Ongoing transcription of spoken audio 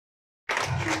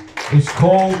It's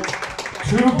called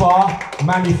Tuba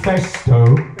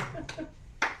Manifesto.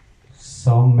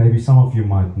 Maybe some of you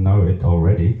might know it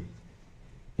already.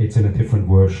 It's in a different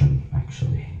version,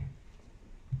 actually.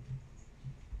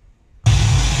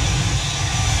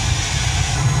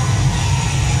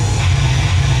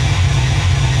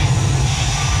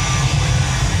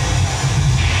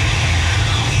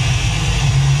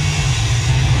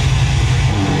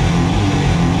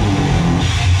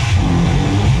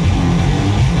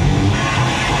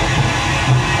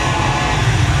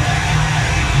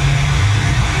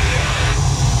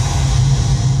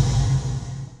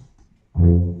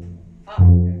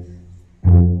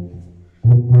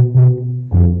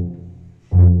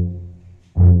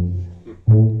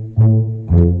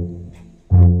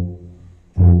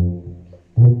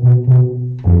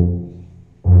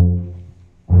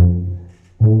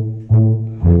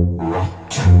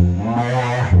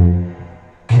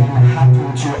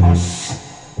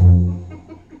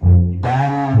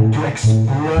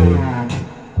 Explode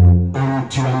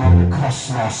into another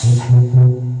cosmos.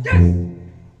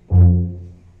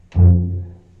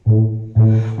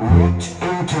 What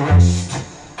interest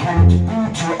can it be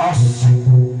to us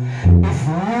if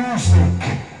music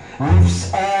lives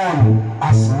on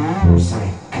as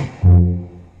music?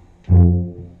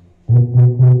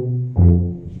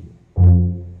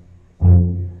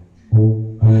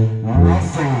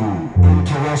 Nothing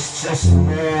interests us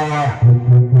more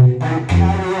than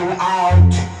carrying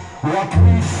out what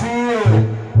we feel,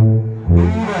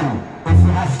 even if we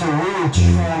have to reach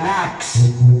for an axe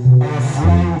or a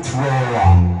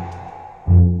flamethrower.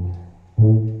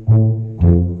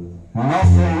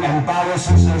 Nothing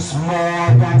embarrasses us more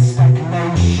than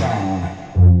stagnation.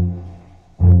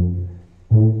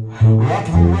 What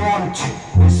we want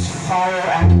is fire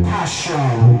and passion.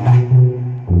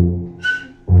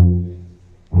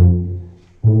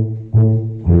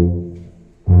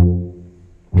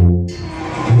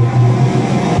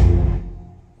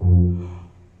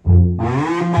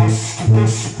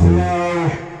 Display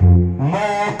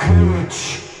more courage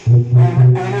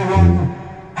than anyone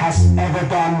has ever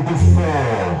done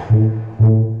before.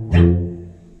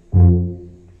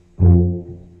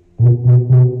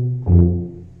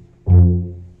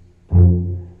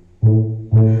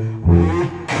 We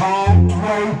can't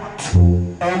wait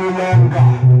any longer.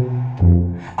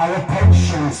 Our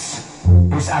patience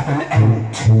is at an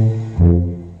end.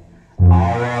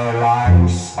 Our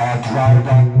lives are dried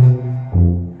up.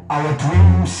 Our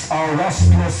dreams are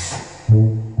restless.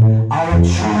 Our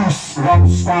juice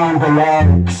runs down the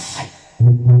legs.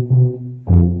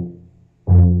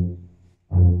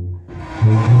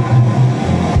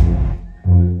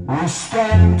 We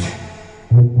stand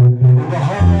in the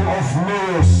hall of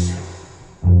mirrors.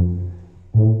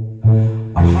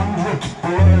 100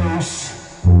 blows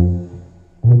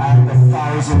and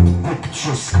 1,000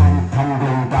 pictures come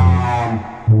tumbling down.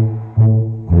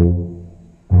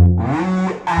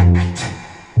 Act.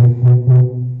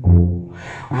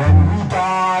 When we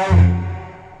die,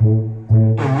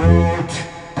 the world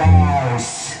dies.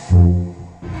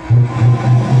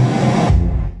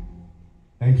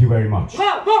 Thank you very much.